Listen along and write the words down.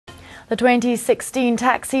The 2016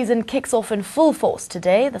 tax season kicks off in full force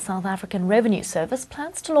today. The South African Revenue Service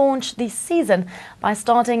plans to launch the season by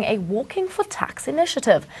starting a Walking for Tax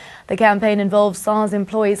initiative. The campaign involves Sars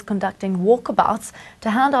employees conducting walkabouts to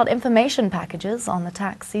hand out information packages on the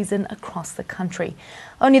tax season across the country.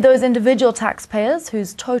 Only those individual taxpayers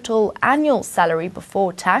whose total annual salary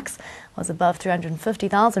before tax was above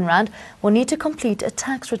 350,000 rand will need to complete a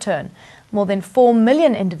tax return. More than 4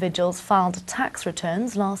 million individuals filed tax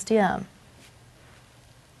returns last year.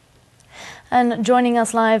 And joining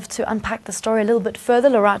us live to unpack the story a little bit further,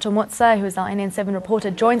 Lorato Motsa, who is our NN7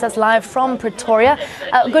 reporter, joins us live from Pretoria.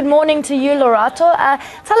 Good morning to you, Lorato.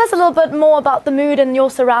 Tell us a little bit more about the mood and your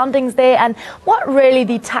surroundings there and what really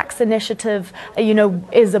the tax initiative,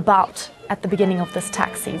 is about at the beginning of this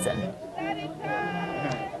tax season.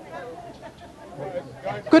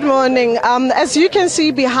 Good morning. As you can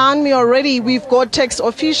see behind me already, we've got tax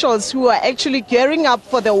officials who are actually gearing up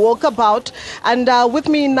for the walkabout. And with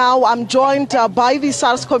me now, I'm joined by the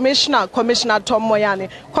Sars Commissioner, Commissioner Tom Moyane.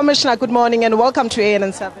 Commissioner, good morning and welcome to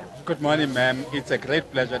ANN7. Good morning, ma'am. It's a great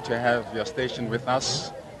pleasure to have your station with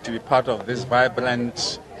us, to be part of this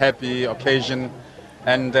vibrant, happy occasion.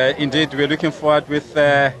 And indeed, we're looking forward with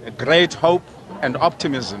great hope and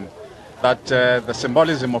optimism that the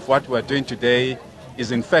symbolism of what we're doing today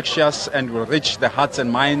is infectious and will reach the hearts and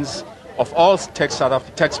minds of all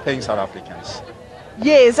tax-paying South Africans.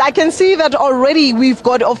 Yes, I can see that already we've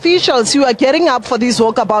got officials who are getting up for this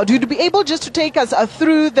walkabout. Would you be able just to take us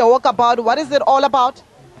through the walkabout? What is it all about?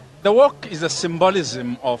 The walk is a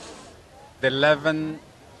symbolism of the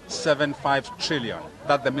 11.75 trillion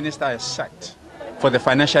that the minister has set for the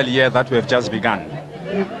financial year that we have just begun.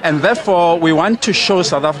 And therefore, we want to show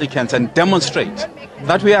South Africans and demonstrate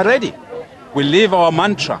that we are ready. We live our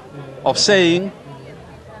mantra of saying,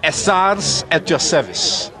 a SARS at your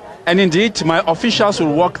service. And indeed, my officials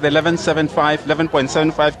will walk the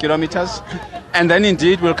 11.75 kilometers. And then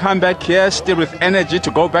indeed, we'll come back here still with energy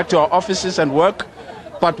to go back to our offices and work.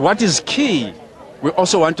 But what is key, we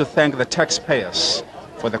also want to thank the taxpayers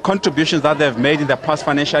for the contributions that they've made in the past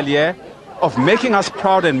financial year of making us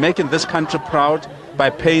proud and making this country proud by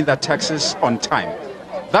paying their taxes on time.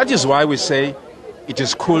 That is why we say, it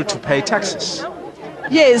is cool to pay taxes.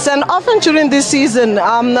 Yes, and often during this season,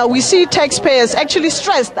 we see taxpayers actually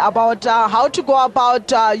stressed about how to go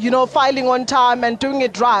about, filing on time and doing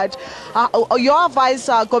it right. Your advice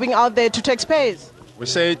going out there to taxpayers? We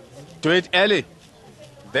say, do it early.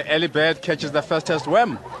 The early bird catches the fastest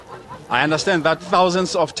worm. I understand that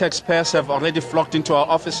thousands of taxpayers have already flocked into our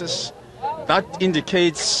offices. That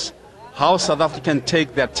indicates how South Africans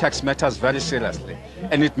take their tax matters very seriously.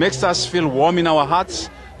 And it makes us feel warm in our hearts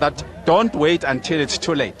that don't wait until it's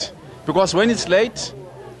too late. Because when it's late,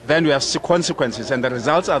 then we have consequences, and the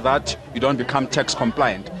results are that you don't become tax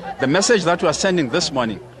compliant. The message that we are sending this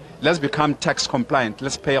morning, let's become tax compliant,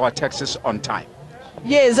 let's pay our taxes on time.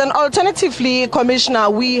 Yes, and alternatively, Commissioner,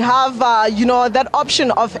 we have, that option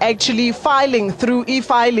of actually filing through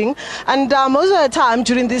e-filing. And most of the time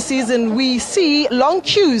during this season, we see long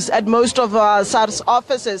queues at most of our SARS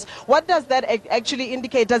offices. What does that actually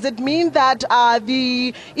indicate? Does it mean that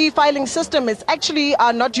the e-filing system is actually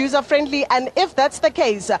not user-friendly? And if that's the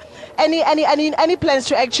case, any plans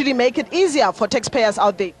to actually make it easier for taxpayers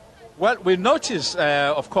out there? Well, we notice,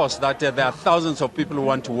 of course, that there are thousands of people who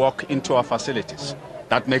want to walk into our facilities.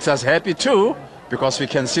 That makes us happy too, because we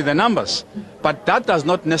can see the numbers. But that does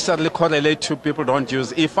not necessarily correlate to people who don't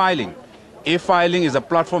use e-filing. E-filing is a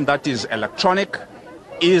platform that is electronic,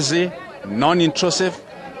 easy, non-intrusive,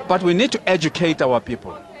 but we need to educate our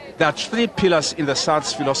people. There are 3 pillars in the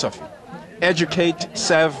SARS philosophy: educate,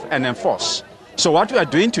 serve, and enforce. So what we are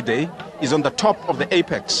doing today is on the top of the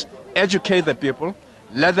apex. Educate the people,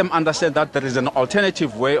 let them understand that there is an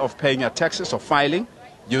alternative way of paying your taxes or filing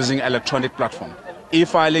using electronic platform.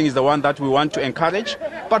 E-filing is the one that we want to encourage,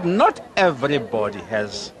 but not everybody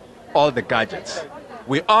has all the gadgets.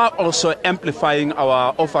 We are also amplifying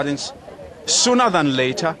our offerings sooner than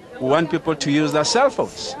later. We want people to use their cell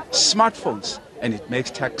phones, smartphones, and it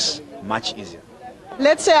makes tax much easier.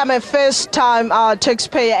 Let's say I'm a first-time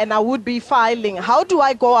taxpayer and I would be filing. How do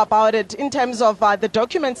I go about it in terms of the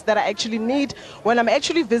documents that I actually need when I'm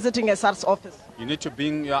actually visiting a SARS office? You need to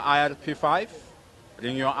bring your IRP5,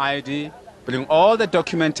 bring your ID, bring all the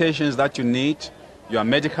documentations that you need, your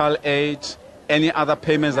medical aid, any other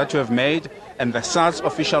payments that you have made, and the SARS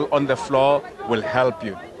official on the floor will help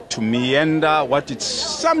you to meander what is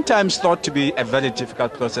sometimes thought to be a very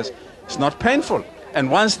difficult process. It's not painful. And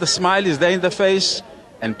once the smile is there in the face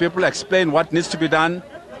and people explain what needs to be done,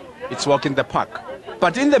 it's walk in the park.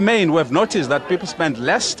 But in the main, we've noticed that people spend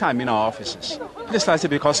less time in our offices. precisely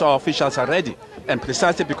because our officials are ready and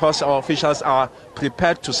precisely because our officials are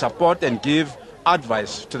prepared to support and give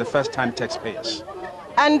advice to the first-time taxpayers.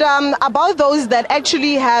 And about those that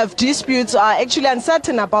actually have disputes, are actually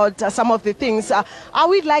uncertain about some of the things, are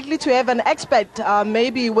we likely to have an expert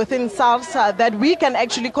maybe within Sars that we can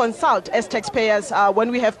actually consult as taxpayers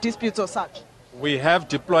when we have disputes or such? We have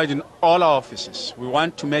deployed in all our offices. We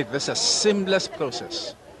want to make this a seamless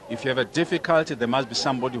process. If you have a difficulty, there must be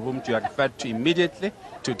somebody whom you are referred to immediately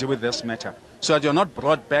to deal with this matter. So that you're not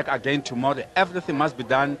brought back again tomorrow. Everything must be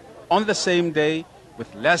done on the same day,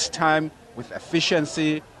 with less time, with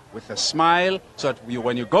efficiency, with a smile, so that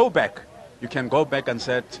when you go back, you can go back and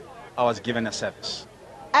say, I was given a service.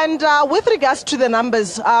 And with regards to the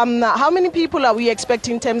numbers, how many people are we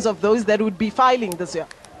expecting in terms of those that would be filing this year?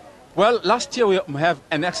 Well, last year we have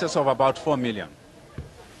an excess of about 4 million.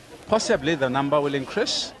 Possibly the number will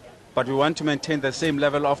increase, but we want to maintain the same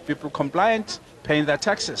level of people compliant, paying their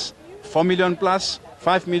taxes. 4 million plus,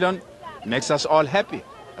 5 million makes us all happy.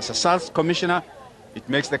 As a Sars Commissioner, it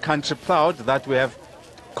makes the country proud that we have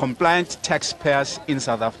compliant taxpayers in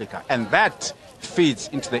South Africa. And that feeds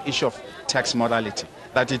into the issue of tax morality,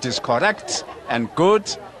 that it is correct and good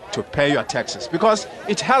to pay your taxes because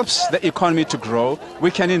it helps the economy to grow.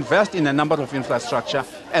 We can invest in a number of infrastructure,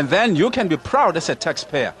 and then you can be proud as a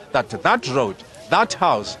taxpayer that that road, that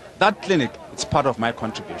house, that clinic, it's part of my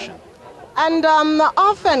contribution. And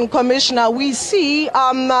often, Commissioner, we see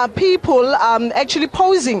people actually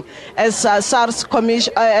posing as SARS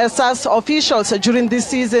officials during this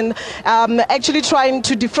season, actually trying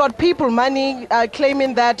to defraud people money,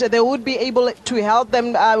 claiming that they would be able to help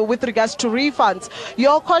them with regards to refunds.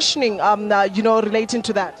 You're cautioning, relating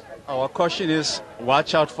to that. Our caution is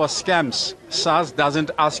watch out for scams. SARS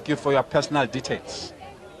doesn't ask you for your personal details.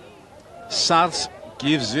 SARS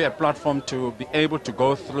gives you a platform to be able to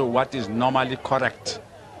go through what is normally correct.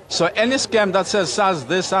 So any scam that says SARS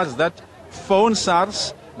this, SARS that, phone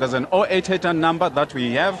SARS. There's an 0800 number that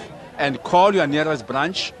we have, and call your nearest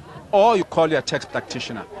branch, or you call your tax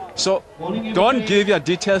practitioner. So don't give your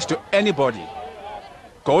details to anybody.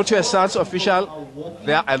 Go to a SARS official.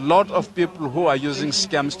 There are a lot of people who are using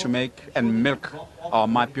scams to make and milk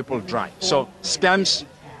my people dry. So scams,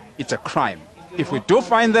 it's a crime. If we do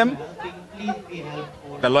find them,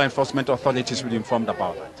 the law enforcement authorities will be informed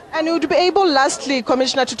about it. And you would be able, lastly,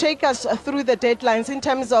 Commissioner, to take us through the deadlines in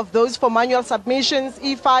terms of those for manual submissions,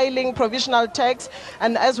 e-filing, provisional tax,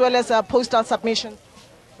 and as well as postal submissions.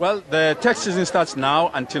 Well, the tax season starts now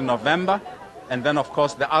until November, and then, of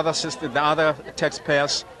course, the other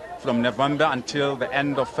taxpayers from November until the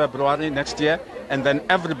end of February next year, and then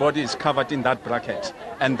everybody is covered in that bracket.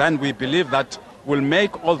 And then we believe that we'll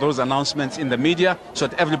make all those announcements in the media so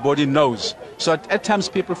that everybody knows. So at times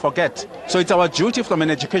people forget. So it's our duty from an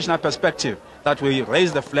educational perspective that we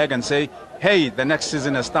raise the flag and say, hey, the next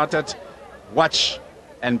season has started, watch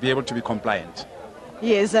and be able to be compliant.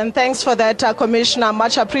 Yes, and thanks for that, Commissioner.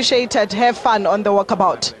 Much appreciated. Have fun on the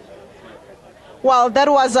walkabout. Well, that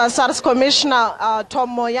was SARS Commissioner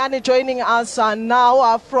Tom Moyane joining us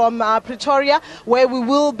now from Pretoria, where we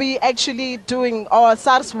will be actually doing, or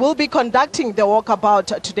SARS will be conducting the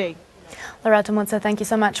walkabout today. Loretta Mutsa, thank you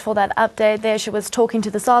so much for that update there. She was talking to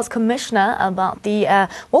the SARS Commissioner about the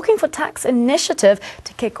Walking for Tax initiative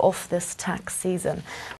to kick off this tax season.